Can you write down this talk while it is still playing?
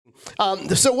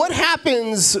So what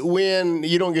happens when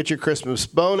you don't get your Christmas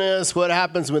bonus? What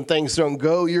happens when things don't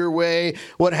go your way?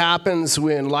 What happens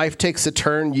when life takes a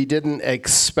turn you didn't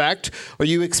expect, or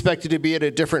you expected to be at a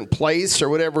different place, or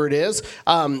whatever it is?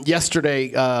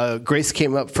 Yesterday, Grace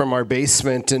came up from our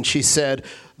basement, and she said,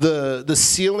 the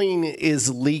ceiling is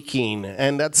leaking,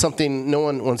 and that's something no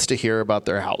one wants to hear about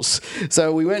their house.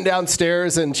 So we went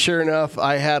downstairs, and sure enough,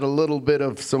 I had a little bit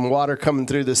of some water coming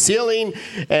through the ceiling,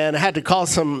 and I had to call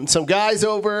some guys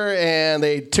over, and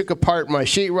they took apart my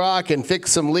sheetrock and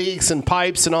fixed some leaks and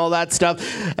pipes and all that stuff.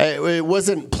 It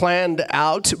wasn't planned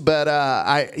out, but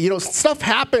stuff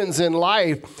happens in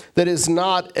life that is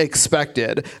not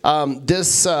expected.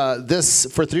 This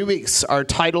for 3 weeks, our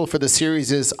title for the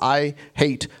series is "I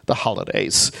Hate the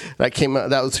Holidays."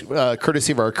 That was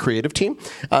courtesy of our creative team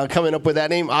coming up with that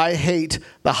name. I hate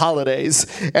the holidays.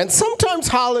 And sometimes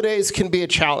holidays can be a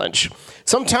challenge.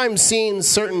 Sometimes seeing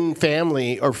certain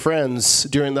family or friends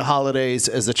during the holidays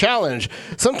is a challenge.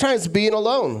 Sometimes being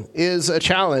alone is a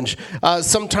challenge.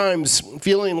 Sometimes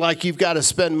feeling like you've got to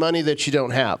spend money that you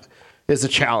don't have is a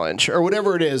challenge, or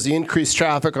whatever it is, the increased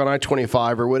traffic on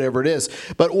I-25 or whatever it is.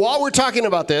 But while we're talking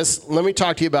about this, let me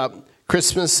talk to you about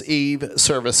Christmas Eve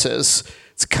services.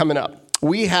 It's coming up.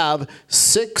 We have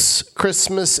 6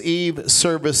 Christmas Eve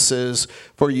services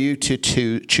for you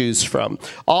to choose from.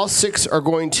 All 6 are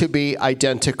going to be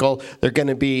identical. They're going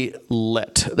to be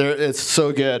lit. It's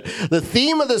so good. The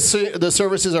theme of the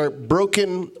services are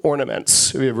broken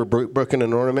ornaments. Have you ever broken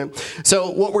an ornament?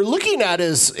 So what we're looking at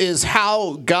is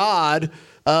how God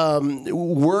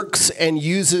works and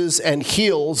uses and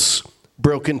heals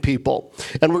broken people.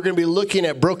 And we're going to be looking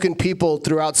at broken people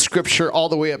throughout Scripture all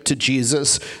the way up to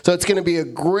Jesus. So it's going to be a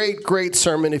great, great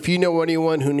sermon. If you know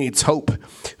anyone who needs hope,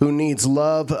 who needs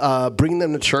love, bring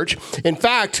them to church. In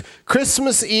fact,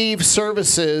 Christmas Eve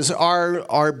services are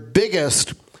our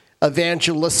biggest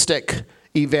evangelistic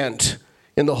event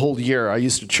in the whole year. I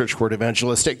used the church word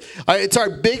evangelistic. It's our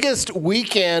biggest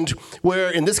weekend where,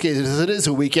 in this case, it is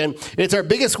a weekend. It's our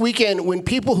biggest weekend when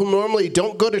people who normally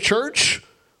don't go to church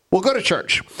will go to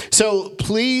church. So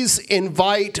please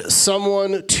invite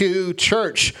someone to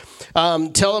church.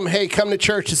 Tell them, hey, come to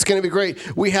church. It's going to be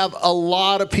great. We have a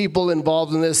lot of people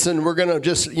involved in this, and we're going to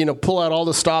just, pull out all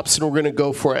the stops, and we're going to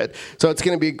go for it. So it's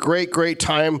going to be a great, great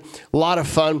time, a lot of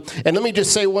fun. And let me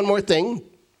just say one more thing.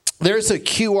 There's a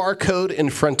QR code in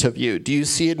front of you. Do you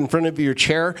see it in front of your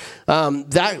chair?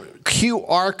 That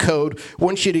QR code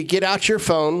wants you to get out your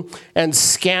phone and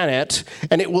scan it,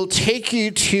 and it will take you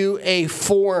to a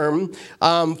form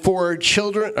for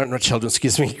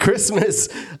Christmas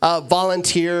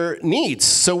volunteer needs.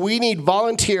 So we need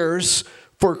volunteers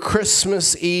for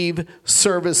Christmas Eve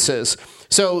services.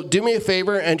 So do me a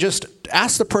favor and just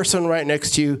ask the person right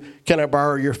next to you, can I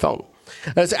borrow your phone?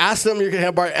 Let's ask them you're going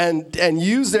to borrow and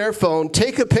use their phone,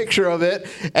 take a picture of it,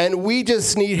 and we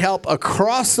just need help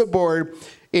across the board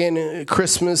in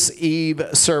Christmas Eve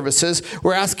services.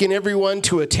 We're asking everyone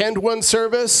to attend one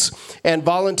service and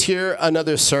volunteer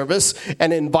another service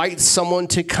and invite someone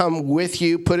to come with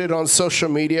you, put it on social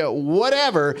media,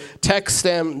 whatever, text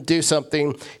them, do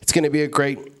something. It's going to be a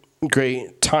great,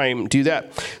 great time. Do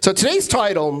that. So today's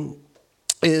title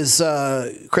is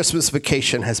Christmas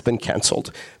Vacation has been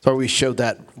canceled. So we showed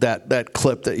that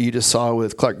clip that you just saw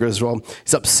with Clark Griswold.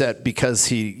 He's upset because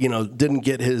he, didn't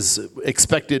get his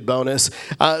expected bonus.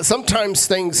 Sometimes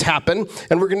things happen,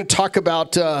 and we're going to talk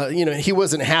about, he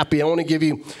wasn't happy. I want to give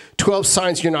you 12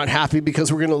 signs you're not happy,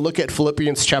 because we're going to look at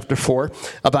Philippians chapter 4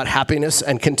 about happiness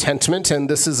and contentment, and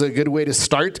this is a good way to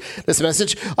start this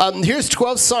message. Here's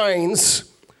 12 signs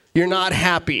you're not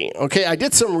happy. Okay, I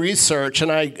did some research, and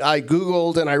I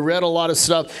Googled and I read a lot of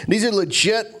stuff. These are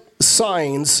legit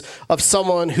signs of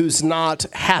someone who's not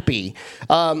happy.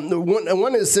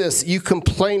 One is this: you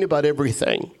complain about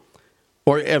everything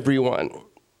or everyone.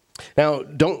 Now,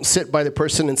 don't sit by the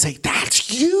person and say,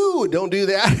 that's you. Don't do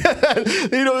that.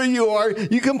 You know who you are.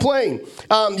 You complain.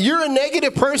 You're a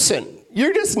negative person.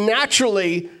 You're just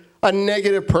naturally a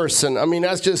negative person. I mean,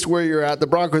 that's just where you're at. The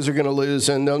Broncos are going to lose,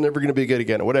 and they're never going to be good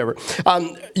again, or whatever.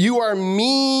 You are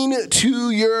mean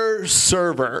to your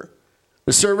server.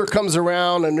 The server comes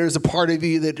around, and there's a part of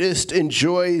you that just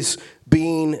enjoys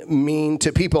being mean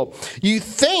to people. You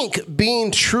think being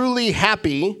truly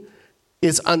happy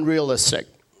is unrealistic.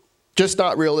 Just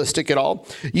not realistic at all.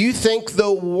 You think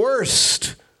the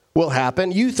worst will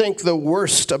happen. You think the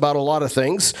worst about a lot of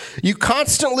things. You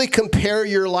constantly compare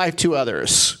your life to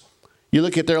others. You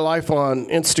look at their life on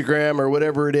Instagram or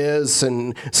whatever it is,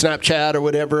 and Snapchat or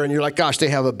whatever, and you're like, gosh, they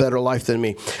have a better life than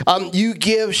me. You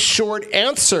give short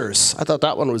answers. I thought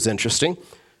that one was interesting.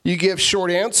 You give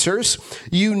short answers.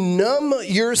 You numb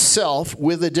yourself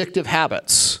with addictive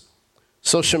habits.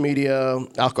 Social media,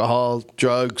 alcohol,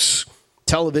 drugs,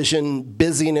 television,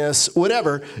 busyness,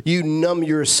 whatever. You numb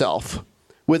yourself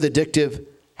with addictive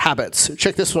habits.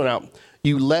 Check this one out.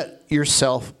 You let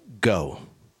yourself go.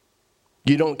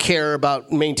 You don't care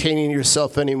about maintaining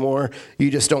yourself anymore. You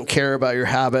just don't care about your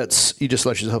habits. You just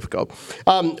let yourself go.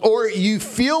 Or you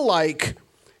feel like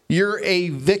you're a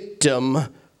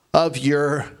victim of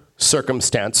your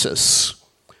circumstances.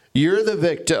 You're the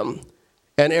victim,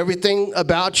 and everything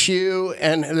about you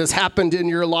and that's happened in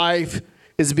your life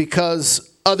is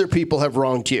because other people have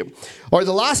wronged you. Or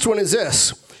the last one is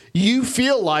this. You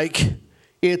feel like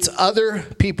it's other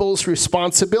people's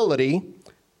responsibility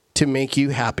to make you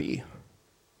happy.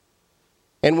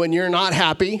 And when you're not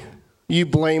happy, you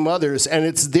blame others, and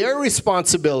it's their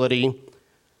responsibility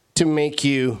to make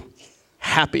you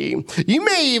happy. You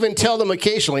may even tell them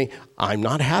occasionally, I'm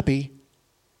not happy.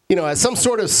 As some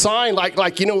sort of sign,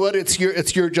 like you know what, it's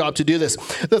your job to do this.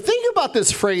 The thing about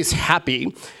this phrase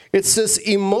happy, it's this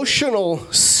emotional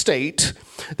state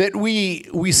that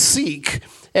we seek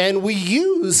and we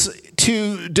use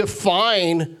to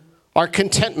define our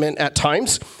contentment at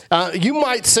times. You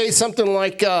might say something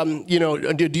like, do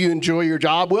you enjoy your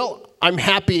job? Well, I'm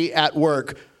happy at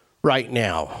work right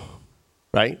now,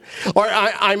 right? Or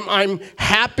I'm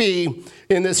happy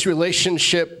in this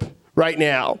relationship right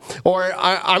now. Or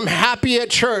I'm happy at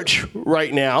church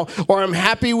right now. Or I'm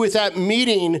happy with that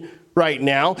meeting right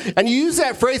now. And you use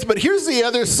that phrase, but here's the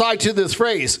other side to this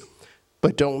phrase.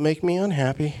 But don't make me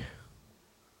unhappy.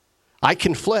 I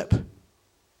can flip.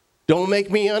 Don't make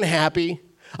me unhappy.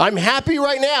 I'm happy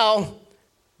right now,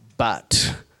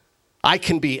 but I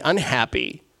can be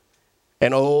unhappy.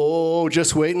 And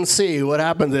just wait and see what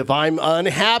happens. If I'm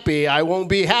unhappy, I won't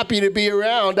be happy to be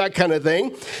around, that kind of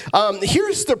thing.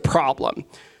 Here's the problem.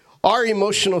 Our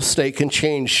emotional state can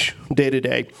change day to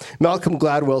day. Malcolm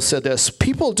Gladwell said this,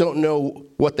 people don't know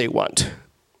what they want.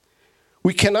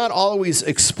 We cannot always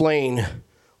explain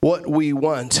what we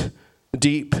want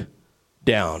deep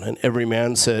down. And every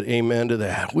man said amen to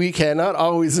that. We cannot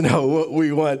always know what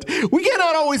we want. We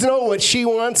cannot always know what she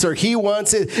wants or he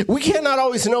wants. We cannot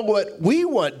always know what we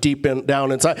want deep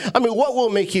down inside. What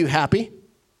will make you happy?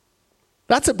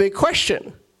 That's a big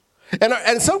question.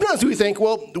 And sometimes we think,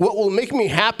 well, what will make me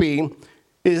happy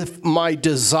is if my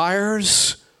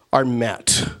desires are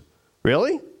met.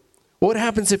 Really? What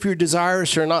happens if your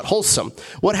desires are not wholesome?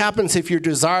 What happens if your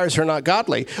desires are not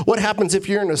godly? What happens if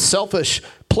you're in a selfish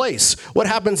place? What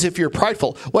happens if you're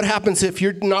prideful? What happens if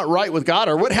you're not right with God?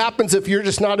 Or what happens if you're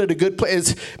just not at a good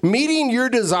place? Meeting your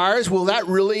desires, will that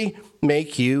really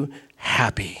make you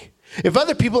happy? If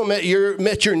other people met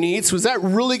your needs, was that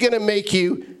really going to make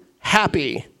you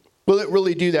happy? Will it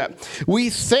really do that?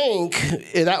 We think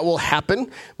that will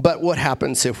happen, but what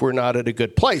happens if we're not at a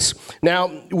good place?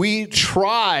 Now, we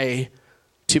try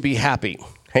to be happy.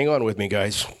 Hang on with me,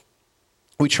 guys.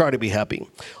 We try to be happy.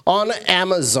 On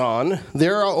Amazon,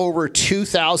 there are over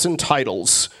 2,000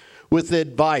 titles with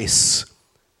advice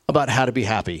about how to be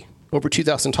happy. Over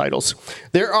 2,000 titles.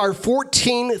 There are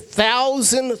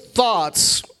 14,000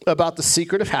 thoughts about the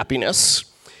secret of happiness.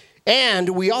 And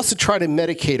we also try to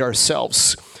medicate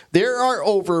ourselves. There are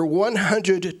over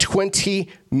 120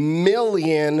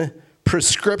 million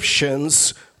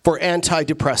prescriptions for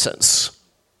antidepressants.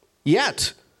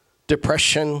 Yet,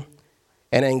 depression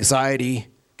and anxiety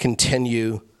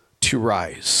continue to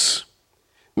rise.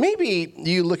 Maybe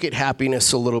you look at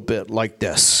happiness a little bit like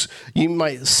this. You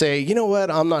might say, you know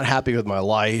what, I'm not happy with my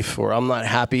life, or I'm not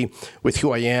happy with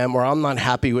who I am, or I'm not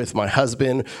happy with my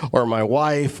husband, or my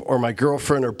wife, or my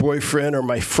girlfriend, or boyfriend, or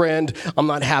my friend. I'm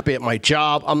not happy at my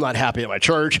job. I'm not happy at my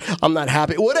church. I'm not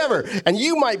happy, whatever. And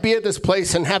you might be at this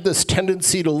place and have this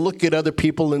tendency to look at other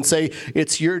people and say,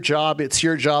 it's your job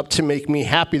to make me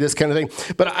happy, this kind of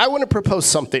thing. But I want to propose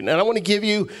something, and I want to give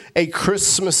you a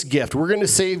Christmas gift. We're going to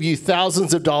save you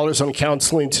thousands of dollars on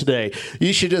counseling today.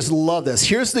 You should just love this.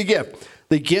 Here's the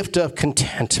gift of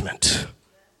contentment.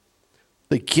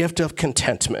 The gift of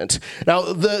contentment. Now,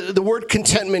 the word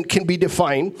contentment can be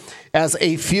defined as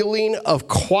a feeling of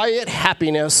quiet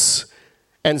happiness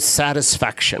and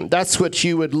satisfaction. That's what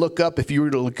you would look up if you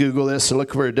were to Google this and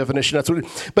look for a definition.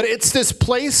 But it's this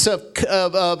place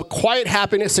of quiet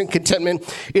happiness and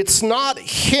contentment. It's not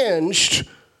hinged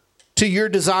to your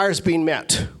desires being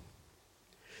met.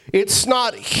 It's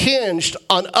not hinged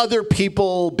on other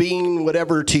people being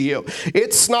whatever to you.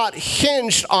 It's not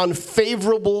hinged on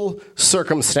favorable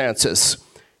circumstances.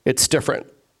 It's different.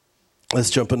 Let's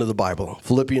jump into the Bible.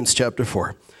 Philippians chapter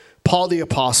 4. Paul the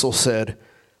apostle said,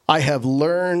 I have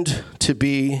learned to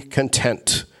be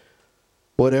content,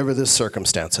 whatever the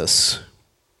circumstances.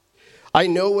 I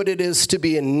know what it is to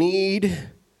be in need,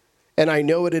 and I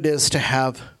know what it is to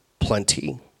have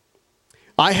plenty.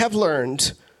 I have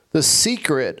learned the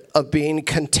secret of being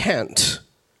content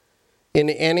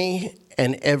in any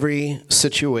and every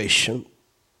situation,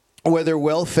 whether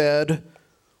well-fed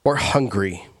or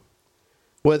hungry,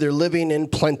 whether living in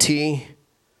plenty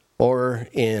or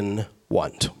in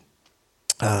want.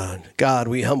 God,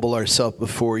 we humble ourselves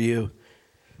before you.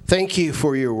 Thank you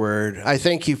for your word. I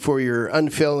thank you for your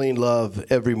unfailing love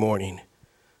every morning,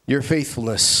 your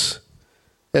faithfulness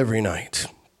every night.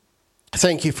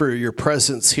 Thank you for your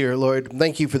presence here, Lord.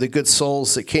 Thank you for the good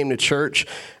souls that came to church.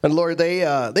 And Lord, they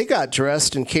got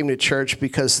dressed and came to church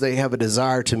because they have a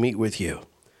desire to meet with you.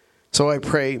 So I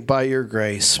pray by your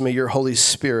grace, may your Holy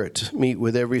Spirit meet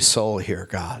with every soul here,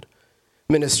 God.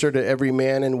 Minister to every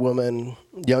man and woman,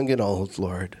 young and old,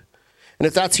 Lord. And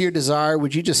if that's your desire,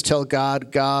 would you just tell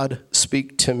God, God,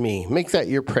 speak to me. Make that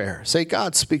your prayer. Say,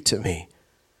 God, speak to me.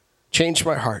 Change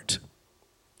my heart.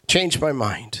 Change my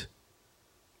mind.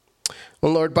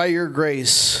 Well, Lord, by your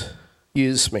grace,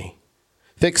 use me.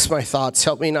 Fix my thoughts.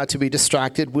 Help me not to be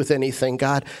distracted with anything.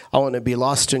 God, I want to be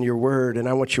lost in your word, and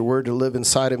I want your word to live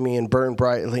inside of me and burn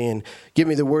brightly. And give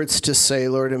me the words to say,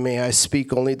 Lord, and may I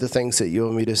speak only the things that you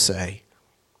want me to say.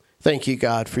 Thank you,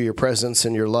 God, for your presence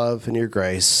and your love and your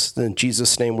grace. In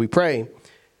Jesus' name we pray.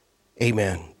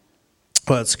 Amen.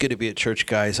 Well, it's good to be at church,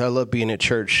 guys. I love being at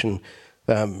church, and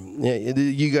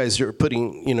you guys are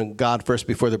putting, God first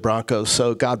before the Broncos.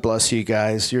 So God bless you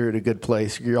guys. You're at a good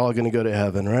place. You're all going to go to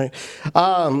heaven, right?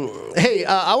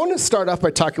 I want to start off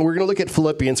by talking. We're going to look at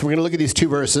Philippians. We're going to look at these two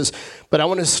verses, but I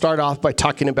want to start off by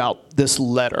talking about this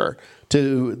letter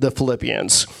to the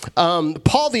Philippians.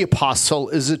 Paul the Apostle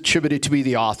is attributed to be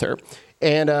the author,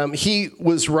 and he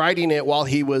was writing it while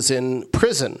he was in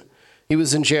prison. He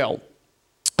was in jail.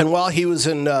 And while he was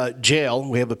in jail,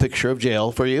 we have a picture of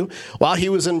jail for you. While he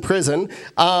was in prison,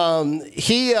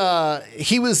 he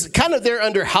was kind of there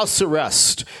under house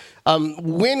arrest.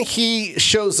 When he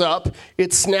shows up,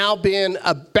 it's now been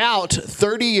about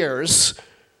 30 years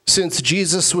since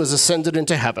Jesus was ascended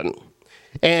into heaven.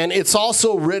 And it's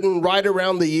also written right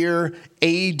around the year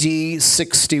AD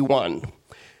 61.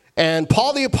 And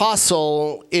Paul the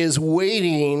Apostle is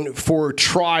waiting for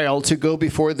trial to go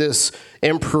before this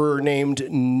emperor named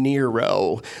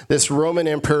Nero, this Roman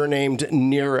emperor named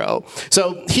Nero.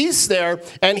 So he's there,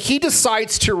 and he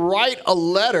decides to write a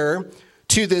letter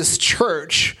to this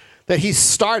church that he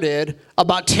started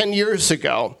about 10 years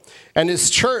ago. And his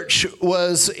church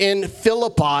was in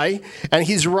Philippi, and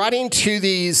he's writing to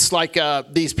these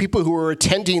people who are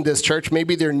attending this church.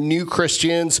 Maybe they're new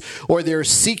Christians or they're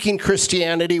seeking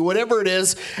Christianity, whatever it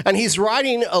is. And he's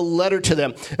writing a letter to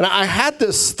them. And I had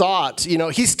this thought,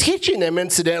 he's teaching them,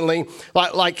 incidentally,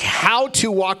 like how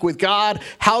to walk with God,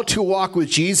 how to walk with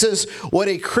Jesus, what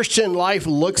a Christian life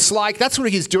looks like. That's what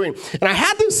he's doing. And I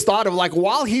had this thought of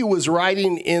while he was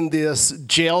writing in this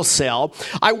jail cell,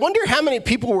 I wonder how many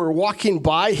people were walking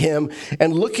by him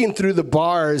and looking through the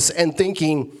bars and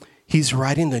thinking, he's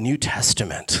writing the New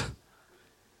Testament.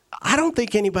 I don't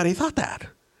think anybody thought that.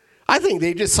 I think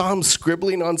they just saw him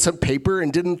scribbling on some paper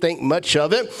and didn't think much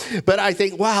of it. But I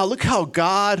think, wow, look how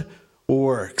God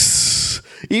works.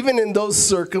 Even in those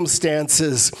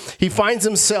circumstances, he finds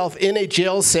himself in a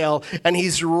jail cell, and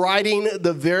he's writing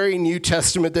the very New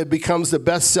Testament that becomes the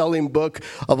best-selling book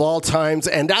of all times,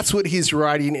 and that's what he's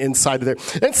writing inside of there.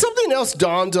 And something else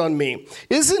dawned on me.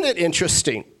 Isn't it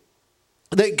interesting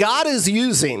that God is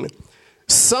using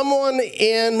someone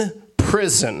in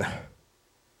prison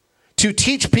to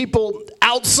teach people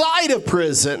outside of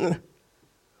prison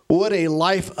what a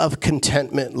life of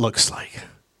contentment looks like?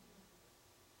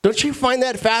 Don't you find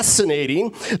that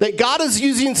fascinating? That God is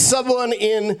using someone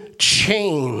in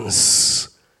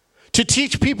chains to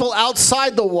teach people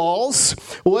outside the walls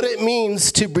what it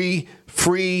means to be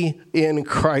free in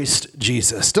Christ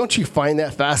Jesus. Don't you find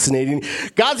that fascinating?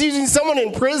 God's using someone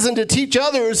in prison to teach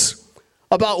others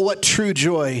about what true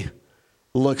joy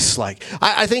looks like.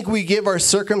 I think we give our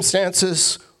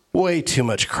circumstances way too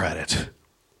much credit.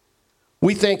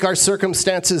 We think our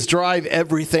circumstances drive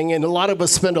everything, and a lot of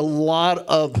us spend a lot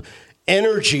of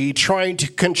energy trying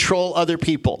to control other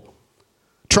people,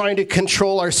 trying to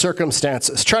control our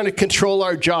circumstances, trying to control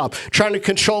our job, trying to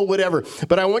control whatever.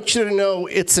 But I want you to know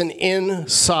it's an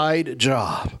inside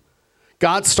job.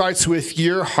 God starts with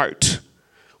your heart.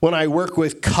 When I work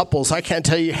with couples, I can't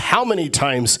tell you how many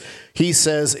times he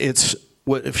says it's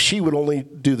if she would only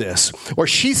do this, or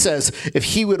she says, if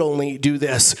he would only do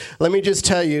this. Let me just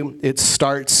tell you, it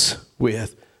starts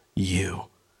with you.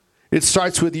 It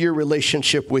starts with your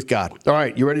relationship with God. All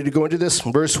right, you ready to go into this?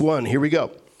 Verse 1, here we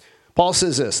go. Paul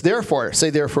says this, therefore, say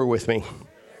therefore with me.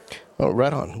 Oh,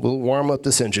 right on. We'll warm up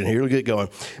this engine here. We'll get going.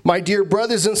 My dear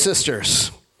brothers and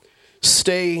sisters,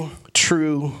 stay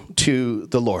true to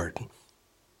the Lord.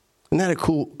 Isn't that a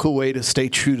cool way to stay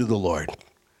true to the Lord?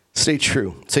 Stay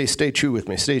true. Say, stay true with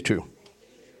me. Stay true.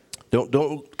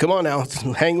 Don't, come on now.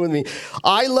 Hang with me.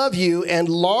 I love you and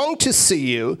long to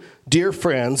see you, dear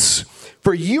friends,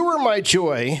 for you are my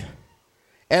joy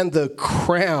and the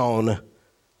crown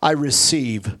I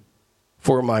receive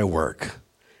for my work.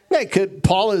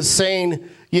 Paul is saying,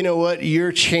 you know what?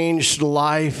 Your changed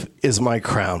life is my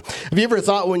crown. Have you ever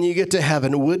thought when you get to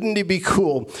heaven, wouldn't it be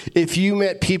cool if you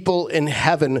met people in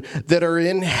heaven that are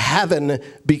in heaven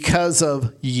because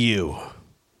of you?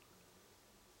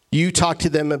 You talk to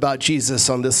them about Jesus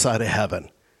on this side of heaven.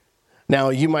 Now,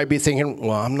 you might be thinking,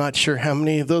 well, I'm not sure how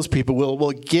many of those people will.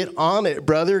 Well, get on it,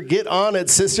 brother. Get on it,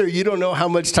 sister. You don't know how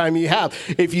much time you have.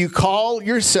 If you call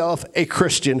yourself a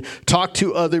Christian, talk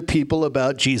to other people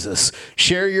about Jesus.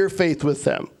 Share your faith with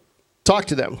them. Talk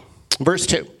to them. Verse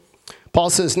 2, Paul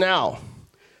says, now,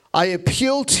 I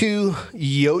appeal to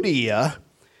Euodia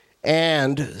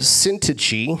and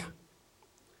Syntyche,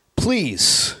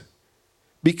 please,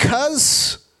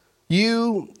 because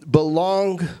you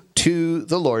belong to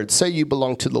the Lord. Say you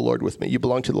belong to the Lord with me. You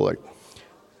belong to the Lord.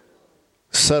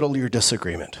 Settle your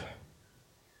disagreement.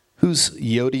 Who's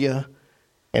Euodia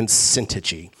and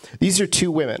Syntyche? These are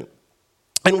two women.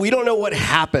 And we don't know what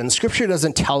happened. Scripture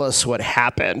doesn't tell us what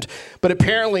happened. But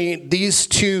apparently these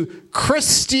two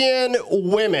Christian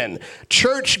women,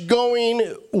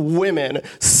 church-going women,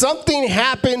 something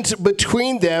happened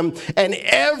between them, and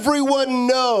everyone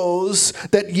knows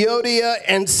that Euodia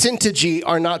and Syntyche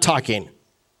are not talking.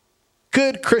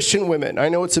 Good Christian women. I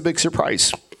know it's a big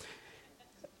surprise.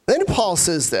 Then Paul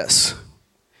says this,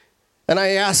 and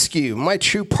I ask you, my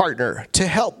true partner, to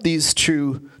help these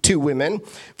two women,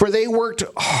 for they worked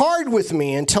hard with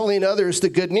me in telling others the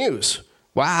good news.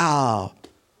 Wow.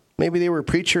 Maybe they were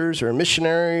preachers or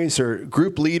missionaries or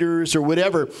group leaders or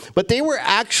whatever, but they were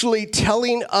actually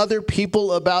telling other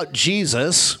people about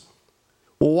Jesus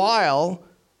while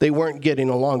they weren't getting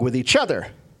along with each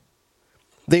other.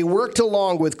 They worked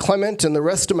along with Clement and the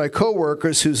rest of my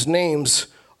co-workers whose names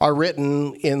are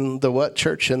written in the what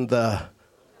church? In the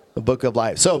book of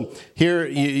life. So here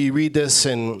you read this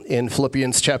in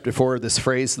Philippians chapter 4, this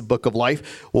phrase, the book of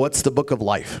life. What's the book of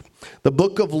life? The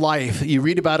book of life, you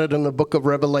read about it in the book of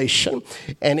Revelation,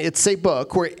 and it's a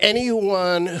book where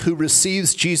anyone who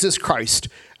receives Jesus Christ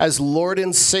as Lord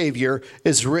and Savior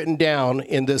is written down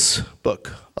in this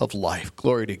book of life.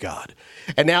 Glory to God.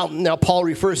 And now Paul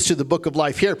refers to the book of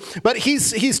life here, but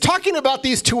he's talking about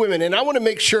these two women, and I want to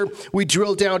make sure we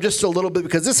drill down just a little bit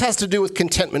because this has to do with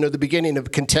contentment, or the beginning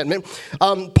of contentment.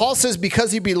 Paul says,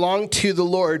 because you belong to the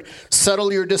Lord,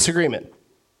 settle your disagreement.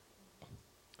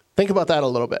 Think about that a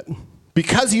little bit.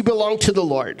 Because you belong to the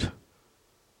Lord.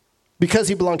 Because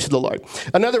you belong to the Lord.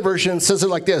 Another version says it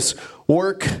like this: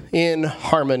 work in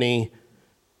harmony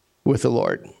with the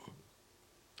Lord.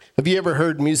 Have you ever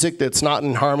heard music that's not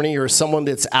in harmony, or someone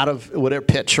that's out of whatever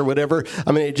pitch or whatever?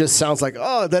 I mean, it just sounds like,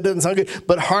 oh, that doesn't sound good.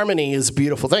 But harmony is a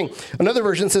beautiful thing. Another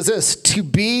version says this: to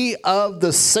be of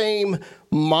the same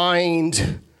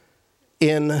mind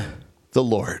in the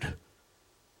Lord.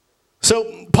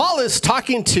 So Paul is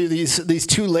talking to these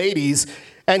two ladies,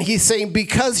 and he's saying,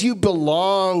 because you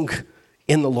belong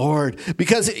in the Lord,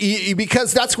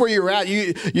 because that's where you're at.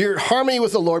 You're in harmony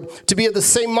with the Lord, to be of the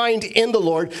same mind in the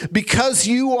Lord. Because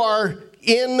you are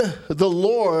in the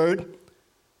Lord,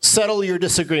 settle your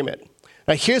disagreement.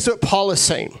 Now, here's what Paul is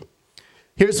saying.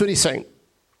 Here's what he's saying.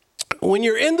 When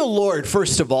you're in the Lord,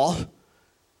 first of all,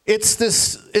 it's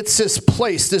this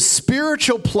place, this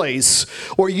spiritual place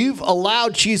where you've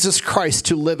allowed Jesus Christ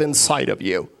to live inside of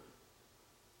you.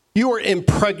 You are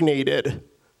impregnated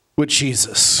with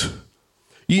Jesus.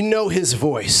 You know his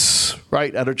voice,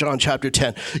 right? Out of John chapter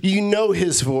 10. You know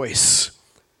his voice.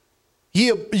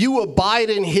 You abide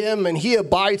in him and he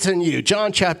abides in you.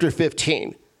 John chapter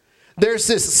 15. There's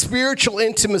this spiritual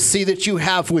intimacy that you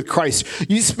have with Christ.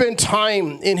 You spend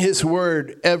time in his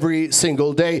word every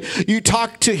single day. You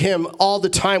talk to him all the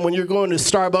time when you're going to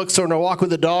Starbucks or on a walk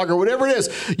with a dog or whatever it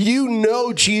is. You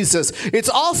know Jesus. It's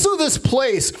also this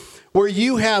place where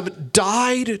you have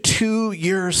died to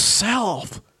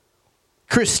yourself.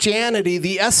 Christianity,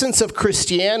 the essence of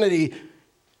Christianity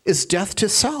is death to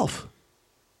self.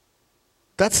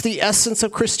 That's the essence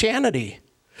of Christianity.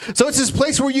 So it's this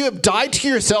place where you have died to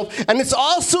yourself, and it's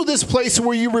also this place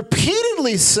where you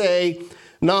repeatedly say,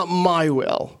 not my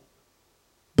will,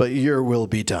 but your will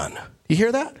be done. You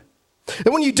hear that?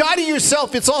 And when you die to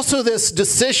yourself, it's also this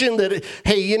decision that,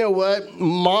 hey, you know what?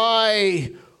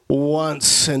 My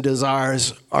wants and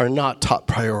desires are not top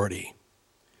priority.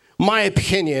 My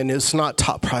opinion is not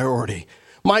top priority.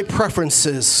 My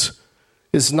preferences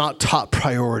is not top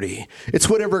priority. It's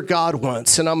whatever God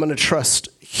wants, and I'm going to trust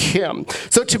him.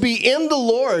 So to be in the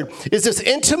Lord is this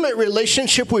intimate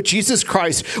relationship with Jesus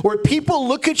Christ where people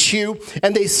look at you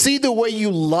and they see the way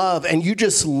you love, and you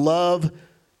just love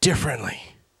differently.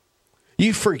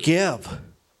 You forgive.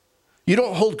 You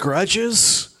don't hold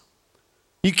grudges.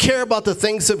 You care about the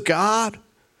things of God.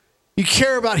 You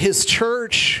care about his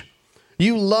church.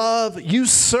 You love. You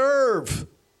serve.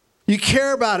 You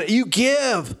care about it. You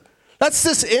give. That's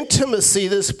this intimacy,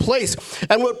 this place.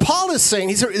 And what Paul is saying,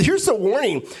 here's the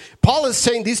warning. Paul is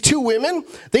saying these two women,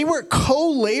 they were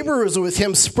co-laborers with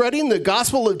him spreading the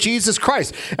gospel of Jesus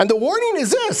Christ. And the warning is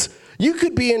this: you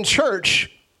could be in church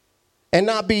and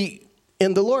not be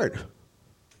in the Lord.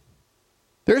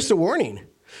 There's the warning.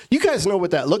 You guys know what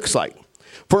that looks like.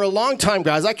 For a long time,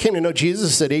 guys, I came to know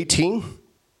Jesus at 18.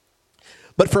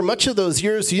 But for much of those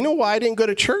years, you know why I didn't go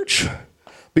to church?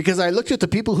 Because I looked at the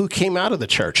people who came out of the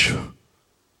church.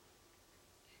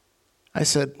 I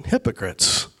said,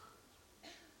 hypocrites.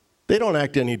 They don't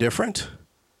act any different.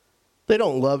 They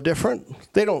don't love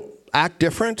different. They don't act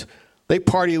different. They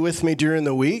party with me during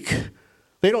the week.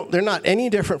 They're not any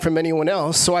different from anyone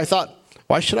else. So I thought,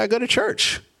 why should I go to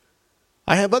church?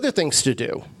 I have other things to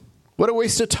do. What a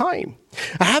waste of time.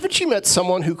 Haven't you met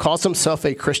someone who calls himself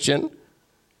a Christian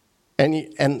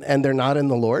and they're not in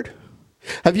the Lord?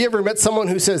 Have you ever met someone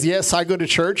who says, yes, I go to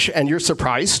church, and you're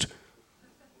surprised?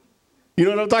 You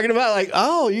know what I'm talking about? Like,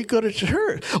 oh, you go to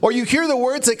church. Or you hear the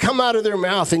words that come out of their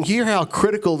mouth and hear how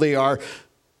critical they are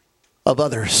of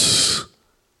others.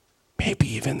 Maybe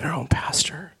even their own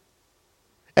pastor.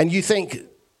 And you think,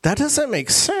 that doesn't make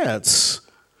sense.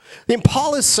 And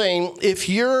Paul is saying, if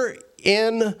you're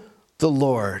in the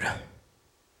Lord,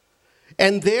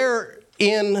 and they're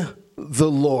in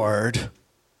the Lord,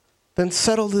 then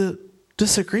settle the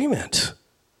disagreement.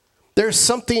 There's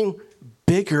something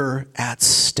bigger at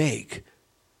stake.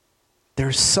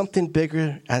 There's something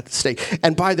bigger at stake.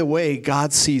 And by the way,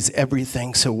 God sees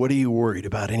everything, so what are you worried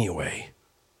about anyway?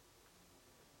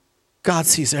 God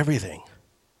sees everything.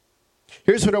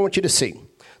 Here's what I want you to see.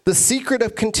 The secret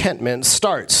of contentment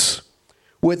starts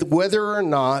with whether or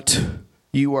not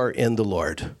you are in the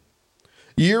Lord.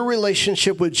 Your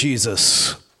relationship with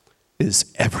Jesus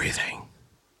is everything.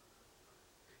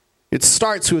 It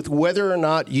starts with whether or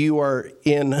not you are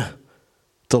in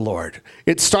the Lord.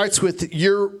 It starts with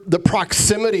the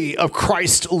proximity of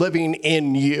Christ living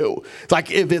in you. Like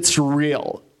if it's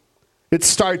real. It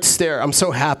starts there. I'm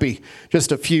so happy.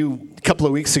 Just couple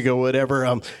of weeks ago, whatever,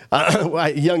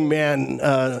 a young man,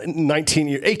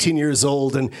 18 years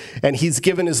old, and he's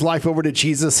given his life over to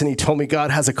Jesus, and he told me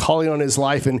God has a calling on his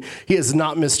life, and he has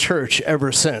not missed church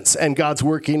ever since. And God's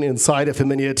working inside of him,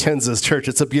 and he attends his church.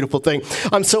 It's a beautiful thing.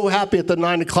 I'm so happy at the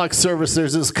 9 o'clock service,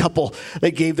 there's this couple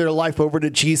that gave their life over to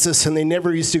Jesus, and they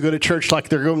never used to go to church like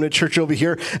they're going to church over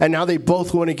here, and now they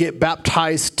both want to get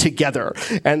baptized together.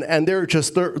 And they're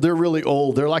really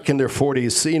old. They're like in their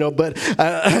 40s,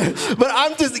 but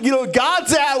I'm just,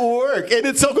 God's at work, and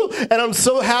it's so cool. And I'm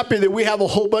so happy that we have a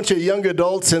whole bunch of young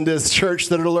adults in this church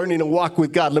that are learning to walk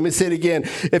with God. Let me say it again.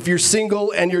 If you're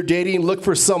single and you're dating, look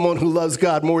for someone who loves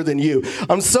God more than you.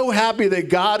 I'm so happy that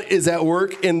God is at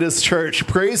work in this church.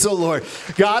 Praise the Lord.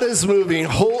 God is moving.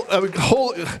 I'm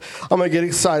going to get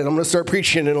excited. I'm going to start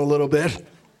preaching in a little bit.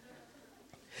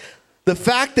 The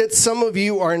fact that some of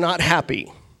you are not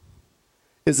happy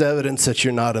is evidence that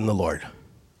you're not in the Lord.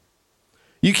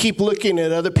 You keep looking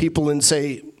at other people and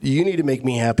say, you need to make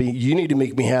me happy, you need to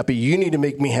make me happy, you need to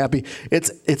make me happy.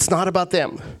 It's not about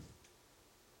them.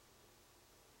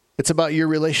 It's about your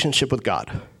relationship with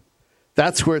God.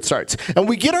 That's where it starts. And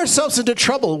we get ourselves into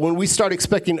trouble when we start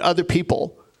expecting other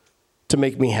people to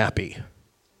make me happy.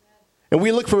 And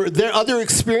we look for their other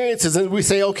experiences, and we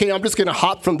say, okay, I'm just going to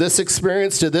hop from this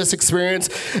experience to this experience,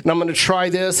 and I'm going to try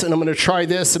this, and I'm going to try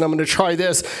this, and I'm going to try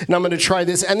this, and I'm going to try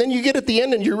this. And then you get at the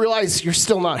end, and you realize you're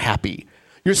still not happy.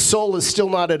 Your soul is still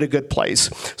not at a good place.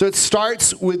 So it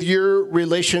starts with your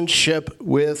relationship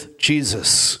with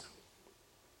Jesus.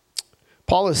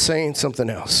 Paul is saying something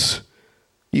else.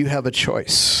 You have a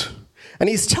choice. And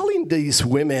he's telling these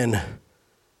women,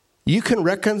 you can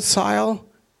reconcile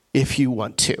if you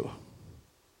want to.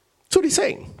 That's what he's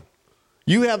saying.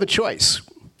 You have a choice.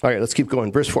 All right, let's keep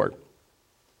going. Verse 4.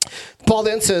 Paul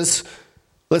then says,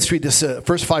 let's read this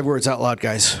first 5 words out loud,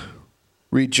 guys.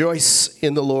 Rejoice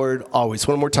in the Lord always.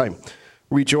 One more time.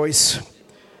 Rejoice.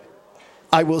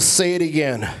 I will say it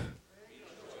again.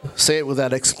 Say it with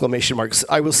that exclamation mark.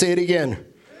 I will say it again.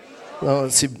 Oh,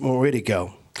 let's see, more way to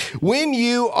go. When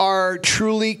you are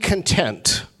truly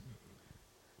content,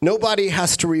 nobody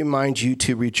has to remind you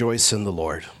to rejoice in the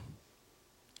Lord.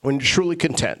 When you're truly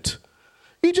content,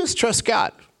 you just trust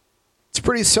God. It's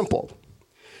pretty simple.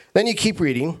 Then you keep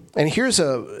reading, and here's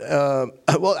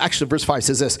verse 5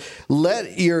 says this: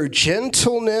 let your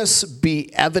gentleness be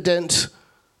evident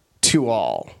to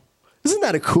all. Isn't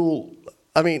that a cool,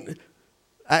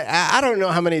 I don't know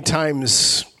how many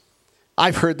times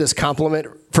I've heard this compliment.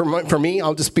 For me,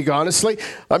 I'll just speak honestly.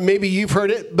 Maybe you've heard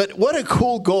it, but what a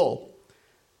cool goal.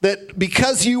 That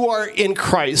because you are in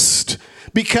Christ,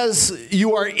 because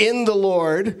you are in the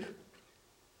Lord,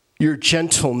 your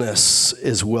gentleness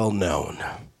is well known.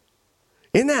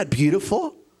 Isn't that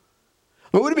beautiful?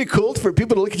 Would it be cool for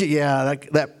people to look at you? Yeah,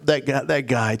 that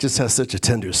guy just has such a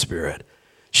tender spirit.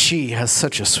 She has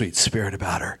such a sweet spirit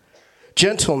about her.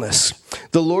 Gentleness.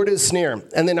 The Lord is near.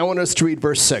 And then I want us to read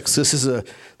verse 6.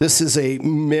 This is a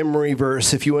memory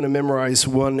verse. If you want to memorize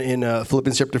one in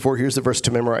Philippians chapter 4, here's the verse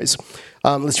to memorize.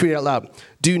 Let's read it out loud.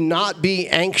 Do not be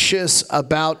anxious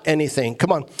about anything.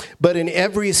 Come on. But in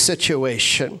every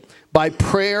situation, by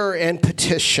prayer and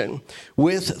petition,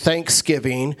 with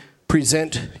thanksgiving,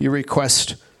 present your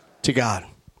request to God.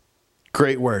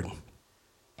 Great word.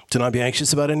 Do not be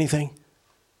anxious about anything,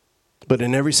 but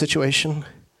in every situation,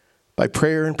 by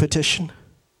prayer and petition,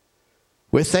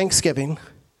 with thanksgiving,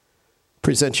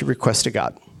 present your request to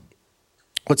God.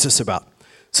 What's this about?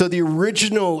 So the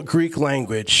original Greek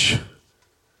language,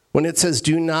 when it says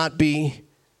do not be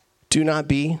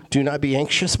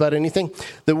anxious about anything,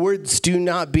 the words do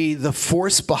not be, the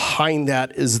force behind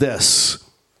that is this: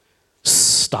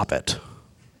 stop it.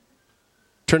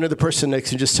 Turn to the person next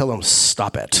to you and just tell them,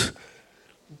 stop it.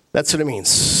 That's what it means,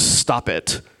 stop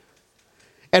it.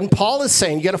 And Paul is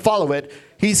saying, you got to follow it.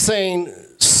 He's saying,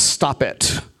 stop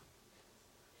it.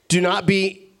 Do not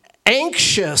be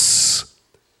anxious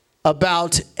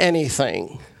about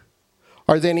anything.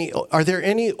 Are there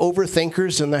any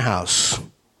overthinkers in the house?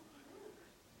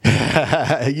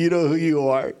 You know who you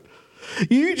are.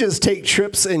 You just take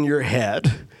trips in your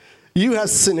head. You have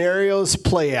scenarios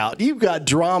play out. You've got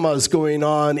dramas going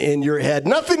on in your head.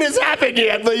 Nothing has happened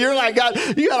yet, but you're like, God,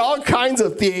 you got all kinds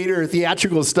of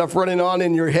theatrical stuff running on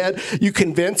in your head. You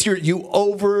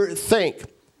overthink.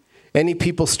 Any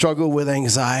people struggle with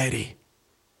anxiety?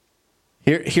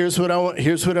 Here's what I want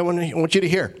you to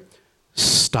hear.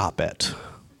 Stop it.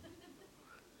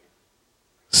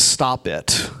 Stop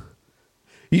it.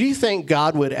 Do you think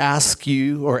God would ask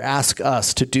you or ask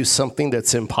us to do something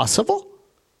that's impossible?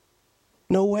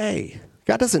 No way.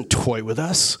 God doesn't toy with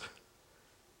us.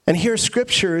 And here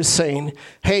Scripture is saying,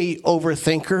 hey,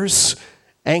 overthinkers,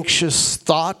 anxious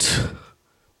thought,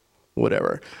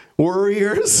 whatever,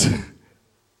 worriers,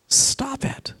 stop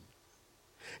it.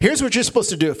 Here's what you're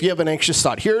supposed to do if you have an anxious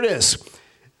thought. Here it is.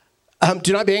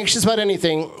 Do not be anxious about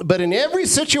anything, but in every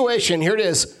situation, here it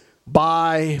is,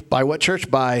 by what, church?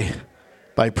 By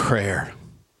prayer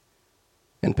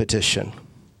and petition.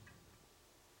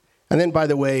 And then, by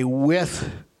the way, with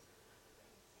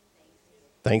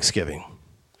thanksgiving.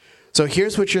 So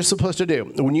here's what you're supposed to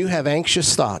do. When you have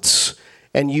anxious thoughts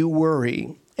and you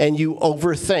worry and you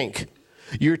overthink,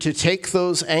 you're to take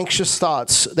those anxious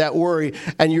thoughts, that worry,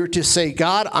 and you're to say,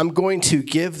 God, I'm going to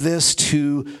give this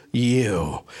to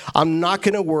you. I'm not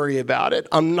going to worry about it.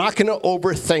 I'm not going to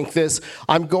overthink this.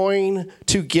 I'm going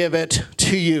to give it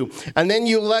to you. And then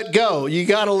you let go. You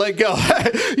got to let go.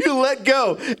 You let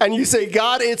go. And you say,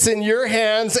 God, it's in your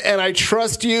hands, and I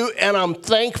trust you, and I'm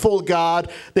thankful,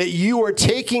 God, that you are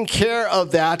taking care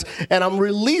of that, and I'm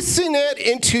releasing it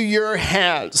into your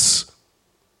hands.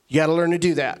 You got to learn to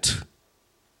do that.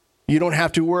 You don't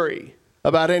have to worry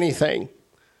about anything.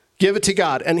 Give it to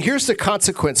God. And here's the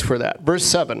consequence for that. Verse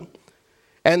 7.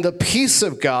 And the peace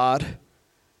of God,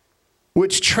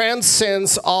 which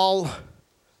transcends all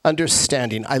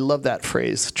understanding. I love that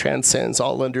phrase, transcends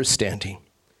all understanding.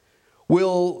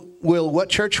 Will what,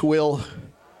 church? Will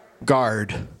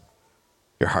guard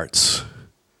your hearts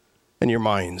and your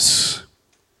minds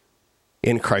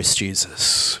in Christ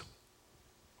Jesus.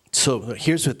 So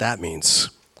here's what that means.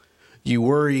 You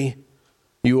worry,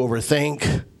 you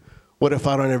overthink. What if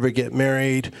I don't ever get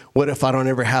married? What if I don't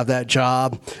ever have that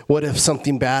job? What if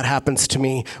something bad happens to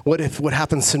me? What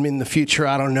happens to me in the future?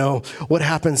 I don't know. What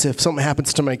happens if something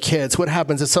happens to my kids? What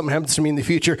happens if something happens to me in the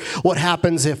future? What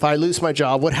happens if I lose my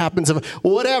job? What happens if,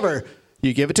 whatever.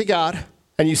 You give it to God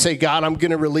and you say, God, I'm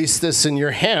going to release this in your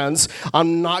hands.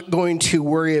 I'm not going to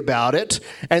worry about it.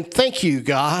 And thank you,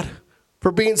 God,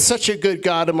 for being such a good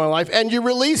God in my life, and you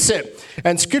release it.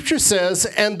 And Scripture says,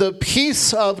 and the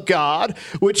peace of God,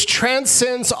 which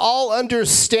transcends all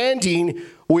understanding,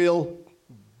 will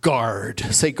guard.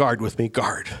 Say guard with me,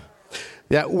 guard.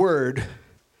 That word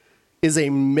is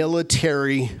a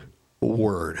military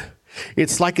word.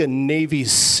 It's like a Navy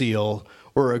SEAL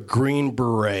or a Green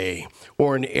Beret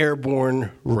or an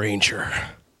airborne ranger.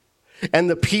 And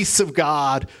the peace of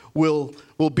God will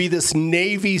be this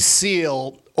Navy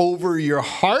SEAL over your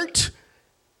heart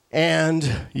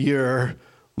and your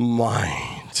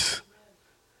mind.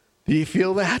 Do you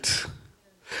feel that?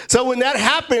 So when that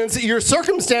happens, your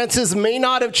circumstances may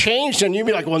not have changed, and you'd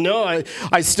be like, well, no,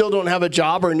 I still don't have a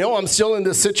job, or no, I'm still in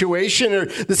this situation, or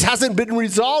this hasn't been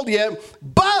resolved yet,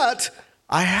 but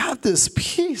I have this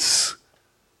peace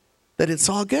that it's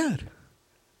all good.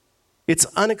 It's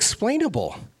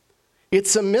unexplainable.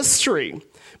 It's a mystery.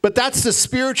 But that's the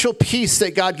spiritual peace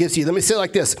that God gives you. Let me say it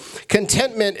like this.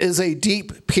 Contentment is a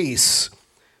deep peace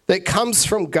that comes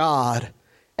from God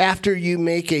after you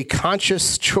make a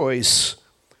conscious choice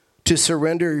to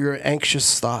surrender your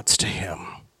anxious thoughts to Him.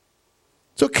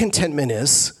 So contentment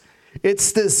is,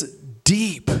 it's this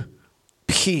deep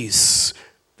peace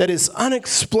that is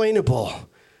unexplainable.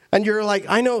 And you're like,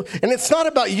 I know, and it's not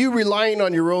about you relying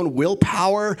on your own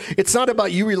willpower. It's not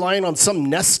about you relying on some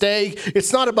nest egg.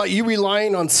 It's not about you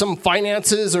relying on some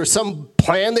finances or some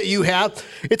plan that you have.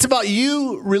 It's about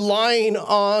you relying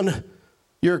on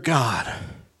your God.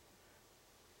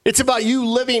 It's about you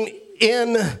living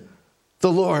in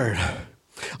the Lord.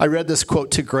 I read this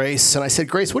quote to Grace, and I said,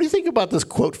 Grace, what do you think about this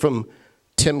quote from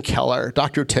Tim Keller,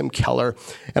 Dr. Tim Keller?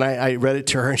 And I read it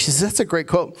to her, and she said, that's a great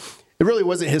quote. It really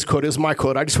wasn't his quote, it was my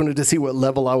quote. I just wanted to see what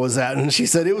level I was at. And she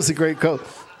said, it was a great quote.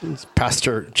 It's a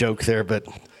pastor joke there, but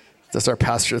that's our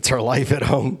pastor. It's our life at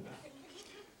home.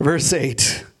 Verse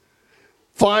 8.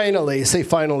 Finally, say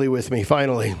finally with me,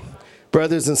 finally.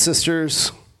 Brothers and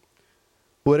sisters,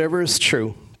 whatever is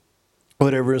true,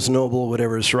 whatever is noble,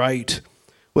 whatever is right,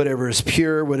 whatever is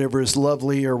pure, whatever is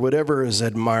lovely, or whatever is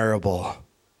admirable.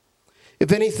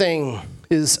 If anything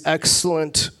is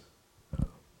excellent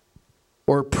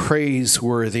or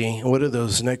praiseworthy, what are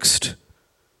those next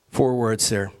four words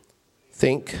there?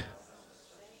 Think.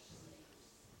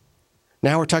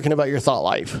 Now we're talking about your thought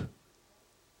life.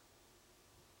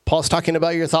 Paul's talking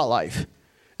about your thought life.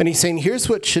 And he's saying, here's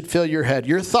what should fill your head.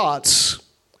 Your thoughts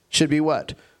should be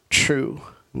what? True,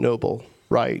 noble,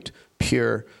 right,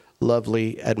 pure,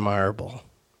 lovely, admirable,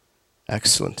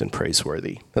 excellent, and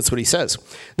praiseworthy. That's what he says.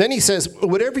 Then he says,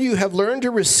 whatever you have learned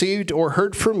or received or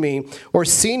heard from me or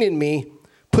seen in me,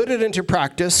 put it into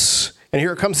practice. And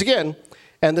here it comes again.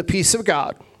 And the peace of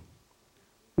God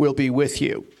will be with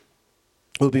you.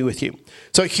 Will be with you.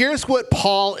 So here's what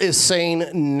Paul is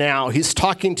saying now. He's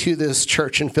talking to this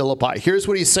church in Philippi. Here's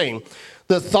what he's saying.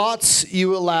 The thoughts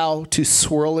you allow to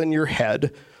swirl in your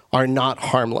head are not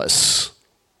harmless.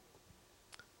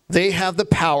 They have the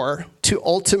power to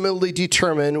ultimately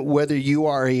determine whether you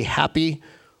are a happy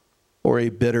or a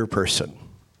bitter person.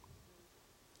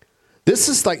 This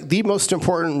is like the most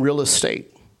important real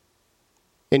estate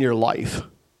in your life.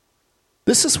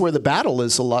 This is where the battle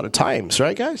is a lot of times,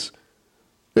 right, guys?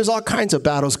 There's all kinds of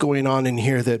battles going on in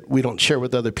here that we don't share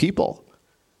with other people.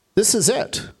 This is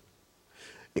it.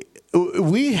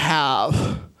 We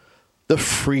have the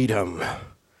freedom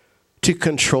to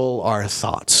control our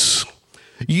thoughts.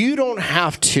 You don't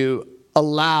have to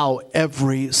allow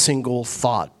every single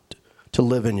thought to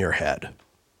live in your head.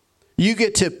 You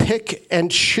get to pick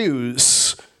and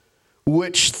choose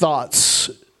which thoughts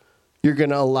you're going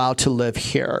to allow to live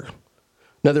here.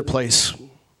 Another place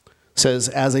says,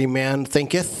 as a man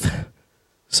thinketh,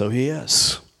 so he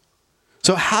is.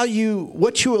 So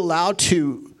what you allow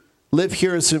to live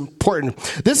here is important.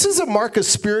 This is a mark of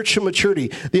spiritual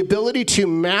maturity, the ability to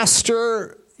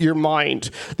master your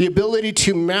mind, the ability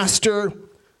to master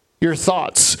your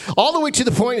thoughts. All the way to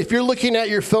the point, if you're looking at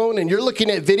your phone and you're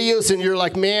looking at videos and you're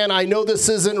like, man, I know this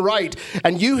isn't right.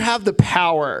 And you have the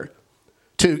power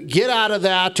to get out of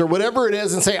that or whatever it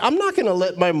is and say, I'm not going to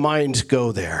let my mind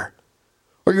go there.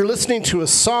 Or you're listening to a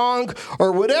song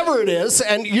or whatever it is,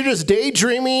 and you're just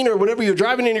daydreaming or whatever, you're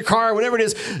driving in your car, whatever it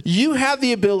is, you have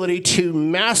the ability to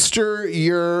master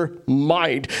your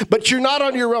mind. But you're not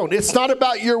on your own. It's not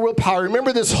about your willpower.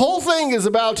 Remember, this whole thing is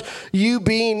about you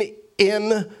being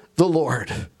in the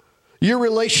Lord. Your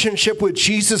relationship with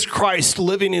Jesus Christ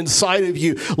living inside of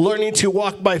you, learning to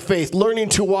walk by faith, learning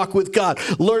to walk with God,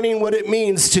 learning what it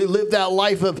means to live that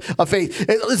life of faith.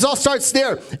 It all starts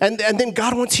there. And then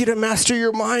God wants you to master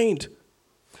your mind.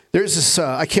 There's this,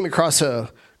 I came across a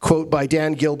quote by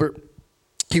Dan Gilbert.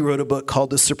 He wrote a book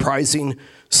called The Surprising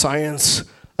Science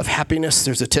of happiness.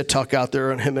 There's a TED Talk out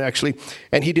there on him, actually,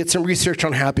 and he did some research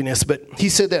on happiness. But he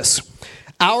said this: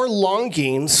 our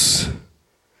longings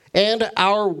and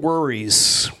our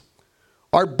worries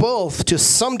are both, to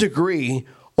some degree,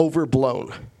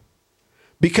 overblown,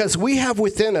 because we have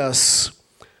within us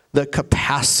the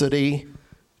capacity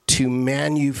to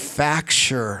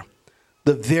manufacture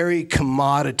the very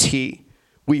commodity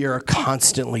we are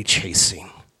constantly chasing.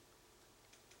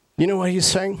 You know what he's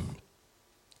saying?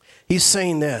 He's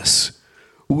saying this: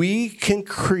 we can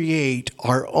create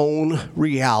our own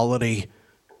reality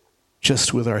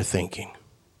just with our thinking.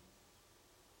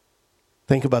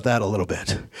 Think about that a little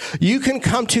bit. You can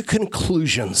come to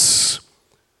conclusions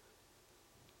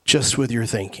just with your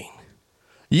thinking.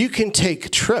 You can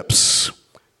take trips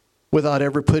without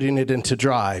ever putting it into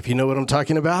drive. You know what I'm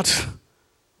talking about?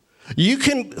 You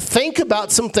can think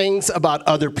about some things about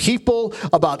other people,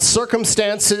 about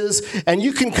circumstances, and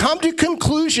you can come to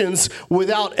conclusions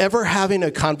without ever having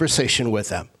a conversation with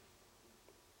them.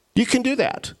 You can do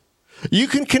that. You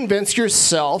can convince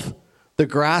yourself the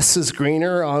grass is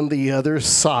greener on the other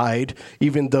side,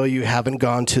 even though you haven't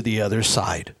gone to the other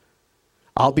side.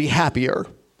 I'll be happier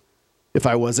if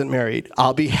I wasn't married.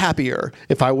 I'll be happier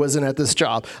if I wasn't at this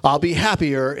job. I'll be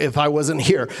happier if I wasn't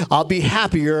here. I'll be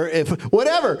happier if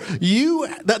whatever.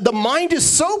 The mind is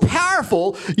so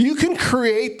powerful, you can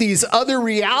create these other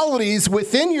realities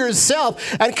within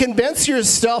yourself and convince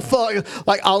yourself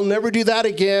like I'll never do that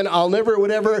again. I'll never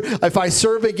whatever. If I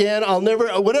serve again, I'll never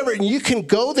whatever. And you can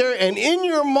go there, and in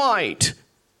your mind,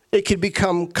 it can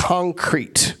become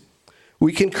concrete.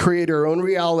 We can create our own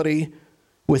reality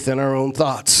within our own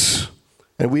thoughts.